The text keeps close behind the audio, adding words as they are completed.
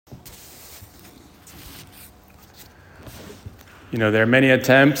There are many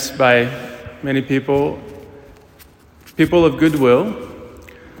attempts by many people of goodwill,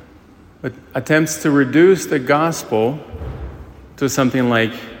 but attempts to reduce the gospel to something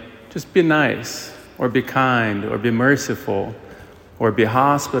like just be nice, or be kind, or be merciful, or be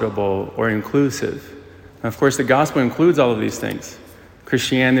hospitable, or inclusive. And of course, the gospel includes all of these things.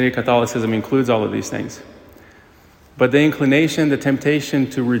 Christianity, Catholicism includes all of these things. But the inclination, the temptation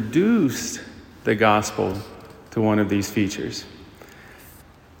to reduce the gospel to one of these features.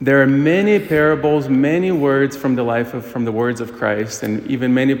 There are many parables, many words from the words of Christ, and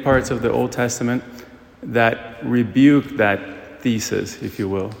even many parts of the Old Testament that rebuke that thesis, if you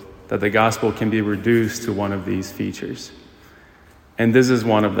will, that the gospel can be reduced to one of these features. And this is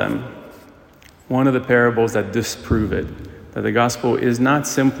one of them. One of the parables that disprove it, that the gospel is not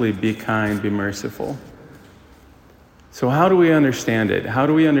simply be kind, be merciful. So how do we understand it? How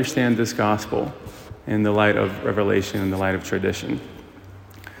do we understand this gospel in the light of Revelation, in the light of tradition?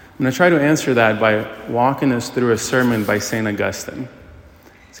 I'm going to try to answer that by walking us through a sermon by St Augustine.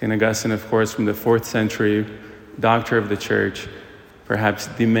 St Augustine, of course, from the 4th century, doctor of the church, perhaps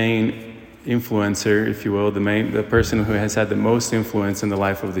the main influencer, if you will, the person who has had the most influence in the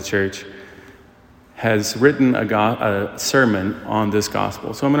life of the church, has written a sermon on this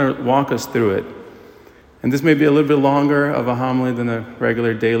gospel. So I'm going to walk us through it. And this may be a little bit longer of a homily than a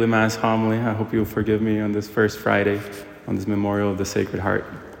regular daily Mass homily. I hope you'll forgive me on this first Friday, on this memorial of the Sacred Heart.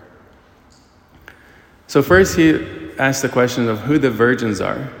 So first he asks the question of who the virgins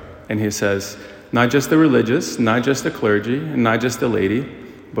are. And he says, not just the religious, not just the clergy, and not just the laity,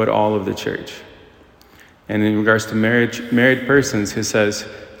 but all of the church. And in regards to married persons, he says,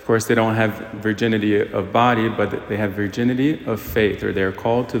 of course, they don't have virginity of body, but they have virginity of faith, or they're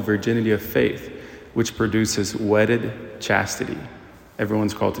called to virginity of faith, which produces wedded chastity.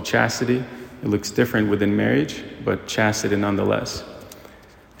 Everyone's called to chastity. It looks different within marriage, but chastity nonetheless.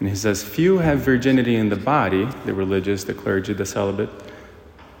 And he says, few have virginity in the body, the religious, the clergy, the celibate,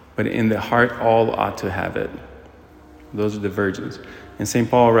 but in the heart all ought to have it. Those are the virgins. And St.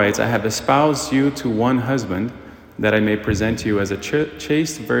 Paul writes, I have espoused you to one husband, that I may present you as a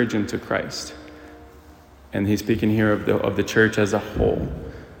chaste virgin to Christ. And he's speaking here of the church as a whole.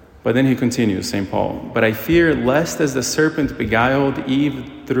 But then he continues, St. Paul, but I fear lest as the serpent beguiled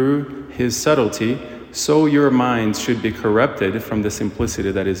Eve through his subtlety, so your minds should be corrupted from the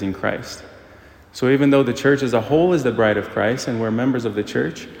simplicity that is in Christ. So even though the church as a whole is the bride of Christ and we're members of the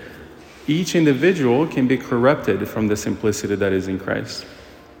church, each individual can be corrupted from the simplicity that is in Christ.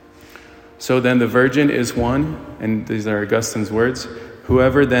 So then the virgin is one, and these are Augustine's words,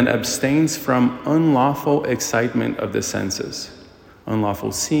 whoever then abstains from unlawful excitement of the senses.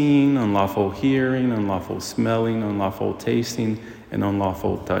 Unlawful seeing, unlawful hearing, unlawful smelling, unlawful tasting, and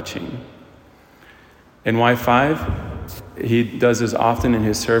unlawful touching. And why 5? He does this often in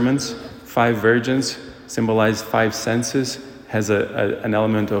his sermons. 5 virgins symbolize 5 senses, has an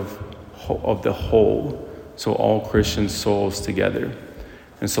element of the whole. So all Christian souls together.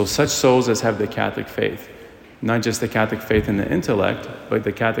 And so such souls as have the Catholic faith, not just the Catholic faith in the intellect, but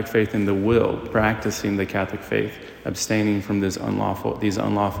the Catholic faith in the will, practicing the Catholic faith, abstaining from these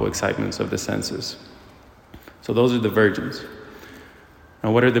unlawful excitements of the senses. So those are the virgins.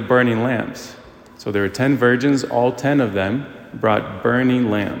 Now what are the burning lamps? So there are 10 virgins, all 10 of them brought burning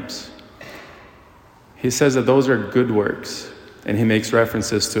lamps. He says that those are good works, and he makes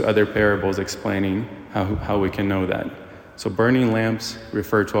references to other parables explaining how we can know that. So burning lamps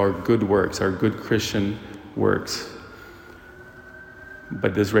refer to our good works, our good Christian works.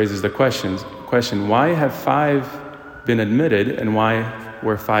 But this raises the question, why have 5 been admitted and why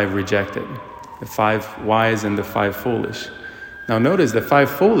were 5 rejected? The 5 wise and the 5 foolish. Now notice the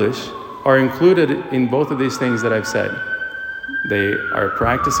 5 foolish are included in both of these things that I've said. They are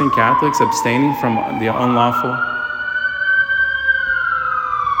practicing Catholics, abstaining from the unlawful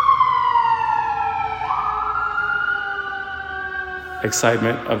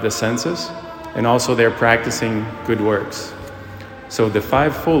excitement of the senses, and also they're practicing good works. So the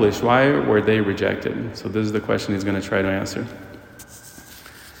 5 foolish, why were they rejected? So this is the question he's going to try to answer.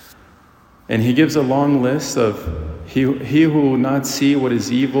 And he gives a long list of he who will not see what is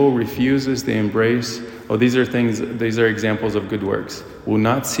evil refuses the embrace. These are examples of good works. Will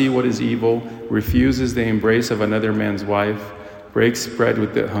not see what is evil, refuses the embrace of another man's wife, breaks bread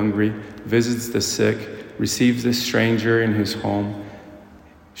with the hungry, visits the sick, receives the stranger in his home.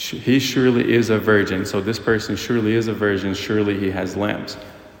 He surely is a virgin. So this person surely is a virgin. Surely he has lamps.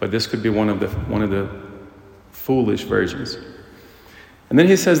 But this could be one of the foolish virgins. And then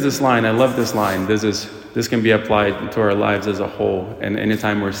he says this line. I love this line. This is this can be applied to our lives as a whole. And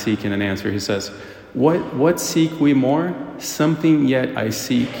anytime we're seeking an answer, he says, what seek we more? Something yet I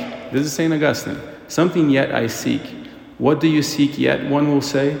seek. This is St Augustine. Something yet I seek. What do you seek yet? One will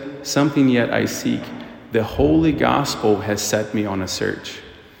say, something yet I seek. The Holy Gospel has set me on a search.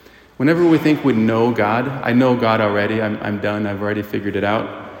 Whenever we think we know God, I know God already, I'm done, I've already figured it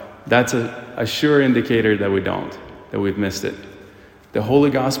out, that's a sure indicator that we don't, that we've missed it. The Holy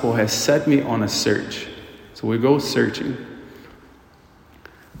Gospel has set me on a search. So we go searching.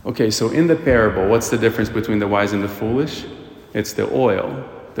 Okay, so in the parable, what's the difference between the wise and the foolish? It's the oil.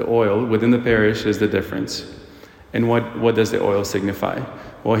 The oil within the parish is the difference. And what does the oil signify?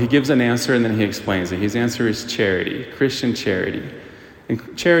 Well, he gives an answer and then he explains it. His answer is charity, Christian charity.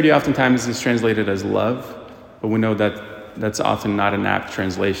 And charity oftentimes is translated as love, but we know that that's often not an apt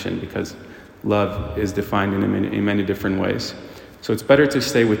translation because love is defined in many different ways. So it's better to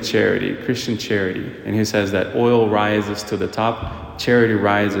stay with charity, Christian charity. And he says that oil rises to the top, charity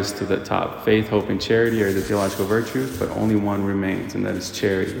rises to the top. Faith, hope, and charity are the theological virtues, but only one remains, and that is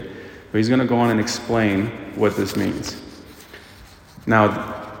charity. But he's going to go on and explain what this means. Now,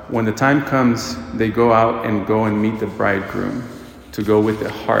 when the time comes, they go out and go and meet the bridegroom, to go with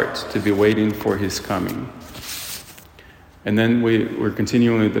the heart, to be waiting for his coming. And then we're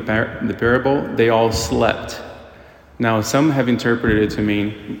continuing with the parable. They all slept. Now, some have interpreted it to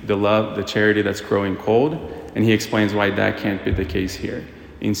mean the love, the charity that's growing cold, and he explains why that can't be the case here.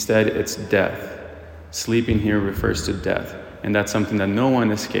 Instead, it's death. Sleeping here refers to death, and that's something that no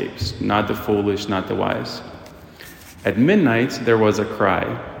one escapes, not the foolish, not the wise. At midnight, there was a cry.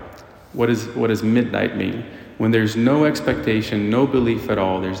 What does midnight mean? When there's no expectation, no belief at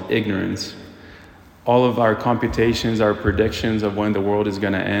all, there's ignorance. All of our computations, our predictions of when the world is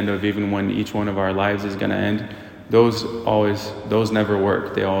going to end, of even when each one of our lives is going to end, those never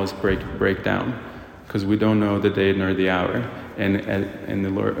work. They always break down because we don't know the day nor the hour. And in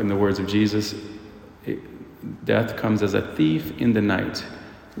the words of Jesus, death comes as a thief in the night.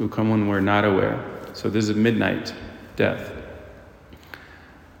 It will come when we're not aware. So this is midnight, death.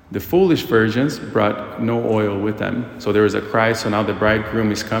 The foolish virgins brought no oil with them. So there was a cry, so now the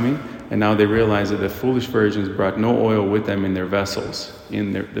bridegroom is coming, and now they realize that the foolish virgins brought no oil with them in their vessels.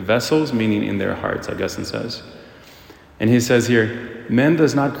 The vessels, meaning in their hearts, Augustine says. And he says here, man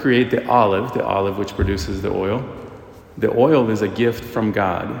does not create the olive which produces the oil. The oil is a gift from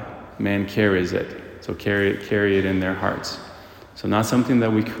God. Man carries it. So carry it in their hearts. So not something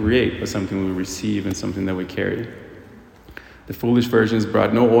that we create, but something we receive and something that we carry. The foolish virgins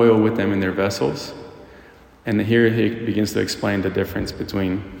brought no oil with them in their vessels. And here he begins to explain the difference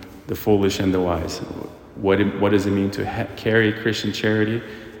between the foolish and the wise. What does it mean to carry Christian charity,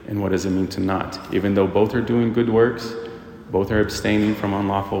 and what does it mean to not? Even though both are doing good works, both are abstaining from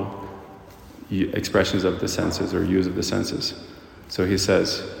unlawful expressions of the senses or use of the senses. So he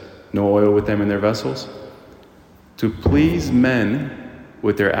says, no oil with them in their vessels. To please men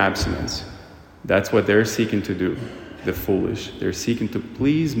with their abstinence. That's what they're seeking to do, the foolish. They're seeking to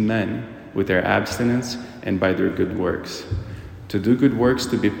please men with their abstinence and by their good works. To do good works,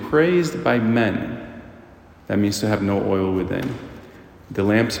 to be praised by men. That means to have no oil within. Their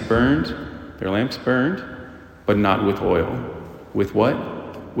lamps burned, but not with oil. With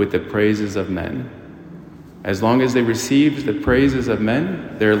what? With the praises of men. As long as they received the praises of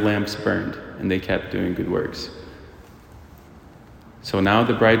men, their lamps burned, and they kept doing good works. So now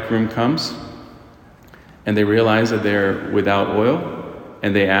the bridegroom comes, and they realize that they're without oil,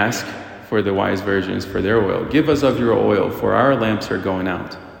 and they ask for the wise virgins for their oil. Give us of your oil, for our lamps are going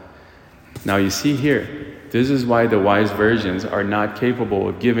out. Now you see here, this is why the wise virgins are not capable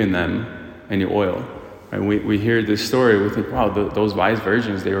of giving them any oil. And we hear this story, we think, wow, those wise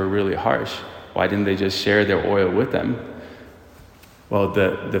virgins, they were really harsh. Why didn't they just share their oil with them? Well,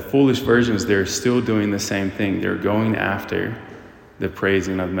 the foolish virgins, they're still doing the same thing. They're going after the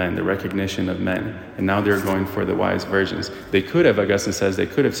praising of men, the recognition of men. And now they're going for the wise virgins. They could have, Augustine says, they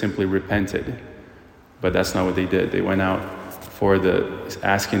could have simply repented. But that's not what they did. They went out for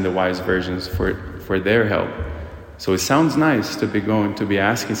asking the wise virgins for their help. So it sounds nice to be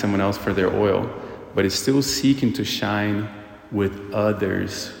asking someone else for their oil, but it's still seeking to shine with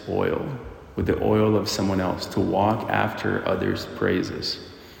others' oil, with the oil of someone else, to walk after others' praises.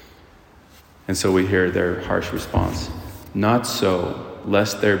 And so we hear their harsh response. Not so,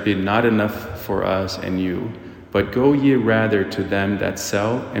 lest there be not enough for us and you, but go ye rather to them that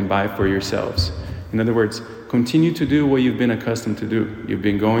sell and buy for yourselves. In other words, continue to do what you've been accustomed to do. You've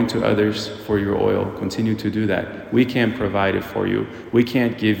been going to others for your oil. Continue to do that. We can't provide it for you. We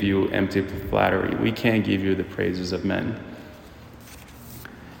can't give you empty flattery. We can't give you the praises of men.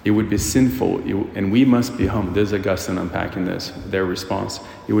 It would be sinful, and we must be humble. This is Augustine unpacking this, their response.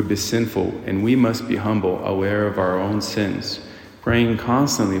 It would be sinful, and we must be humble, aware of our own sins, praying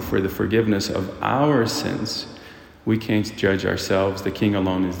constantly for the forgiveness of our sins. We can't judge ourselves. The King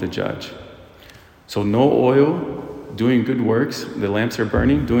alone is the judge. So no oil, doing good works. The lamps are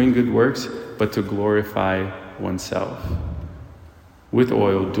burning, doing good works, but to glorify oneself. With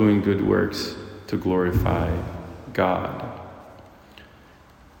oil, doing good works to glorify God.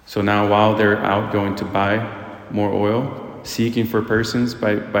 So now while they're out going to buy more oil, seeking for persons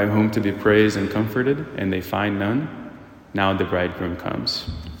by whom to be praised and comforted, and they find none, now the bridegroom comes.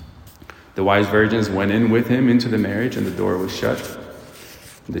 The wise virgins went in with him into the marriage, and the door was shut.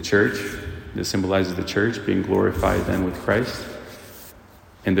 The church, this symbolizes the church being glorified then with Christ.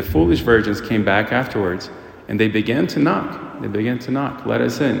 And the foolish virgins came back afterwards, and they began to knock. Let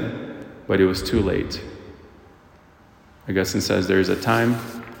us in. But it was too late. Augustine says there is a time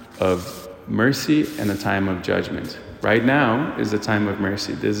of mercy and a time of judgment. Right now is the time of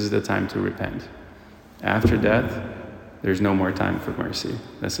mercy. This is the time to repent. After death, there's no more time for mercy.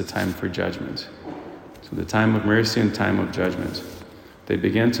 That's the time for judgment. So the time of mercy and time of judgment. They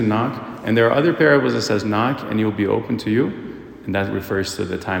began to knock, and there are other parables that says, knock and you'll be open to you, and that refers to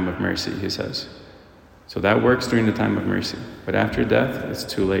the time of mercy, he says. So that works during the time of mercy. But after death, it's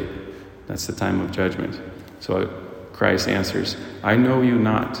too late. That's the time of judgment. So Christ answers, I know you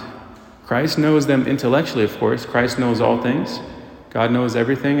not. Christ knows them intellectually, of course. Christ knows all things. God knows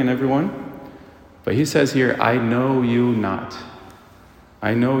everything and everyone. But he says here, I know you not.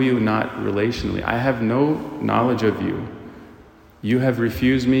 I know you not relationally. I have no knowledge of you. You have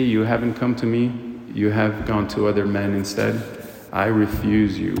refused me. You haven't come to me. You have gone to other men instead. I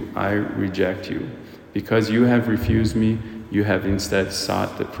refuse you. I reject you. Because you have refused me, you have instead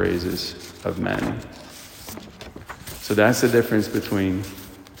sought the praises of men. So that's the difference between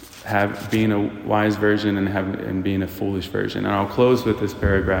being a wise virgin and being a foolish virgin. And I'll close with this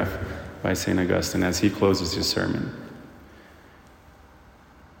paragraph by St. Augustine as he closes his sermon.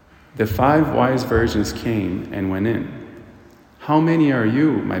 The 5 wise virgins came and went in. How many are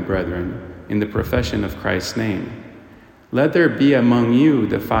you, my brethren, in the profession of Christ's name? Let there be among you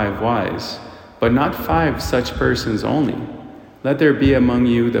the 5 wise, but not 5 such persons only. Let there be among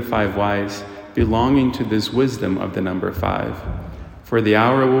you the 5 wise, belonging to this wisdom of the number 5. For the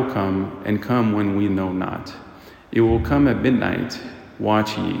hour will come, and come when we know not. It will come at midnight.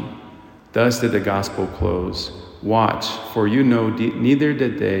 Watch ye. Thus did the gospel close. Watch, for you know neither the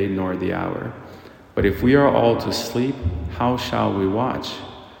day nor the hour. But if we are all to sleep, how shall we watch?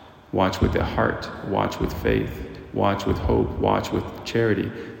 Watch with the heart, watch with faith, watch with hope, watch with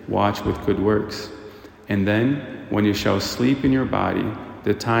charity, watch with good works. And then, when you shall sleep in your body,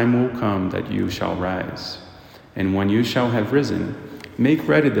 the time will come that you shall rise. And when you shall have risen, make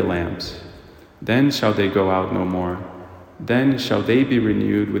ready the lamps. Then shall they go out no more. Then shall they be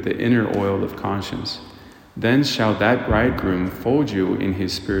renewed with the inner oil of conscience. Then shall that bridegroom fold you in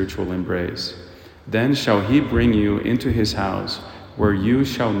his spiritual embrace. Then shall he bring you into his house, where you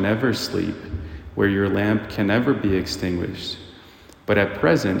shall never sleep, where your lamp can never be extinguished. But at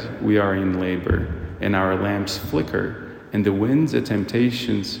present we are in labor, and our lamps flicker, and the winds and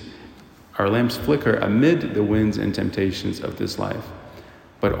temptations. Our lamps flicker amid the winds and temptations of this life.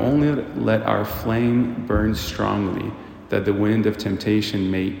 But only let our flame burn strongly, that the wind of temptation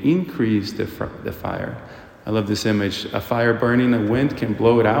may increase the fire. I love this image. A fire burning, a wind can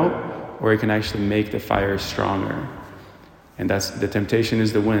blow it out, or it can actually make the fire stronger. And that's the temptation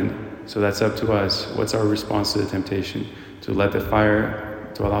is the wind. So that's up to us. What's our response to the temptation? To let the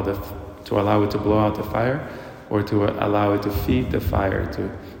fire, to allow it to blow out the fire, or to allow it to feed the fire,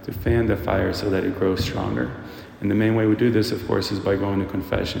 to fan the fire so that it grows stronger. And the main way we do this, of course, is by going to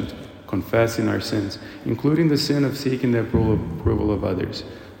confession, confessing our sins, including the sin of seeking the approval of others,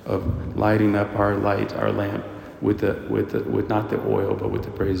 of lighting up our light, our lamp, with not the oil, but with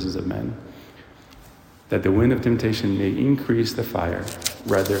the praises of men. That the wind of temptation may increase the fire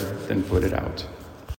rather than put it out.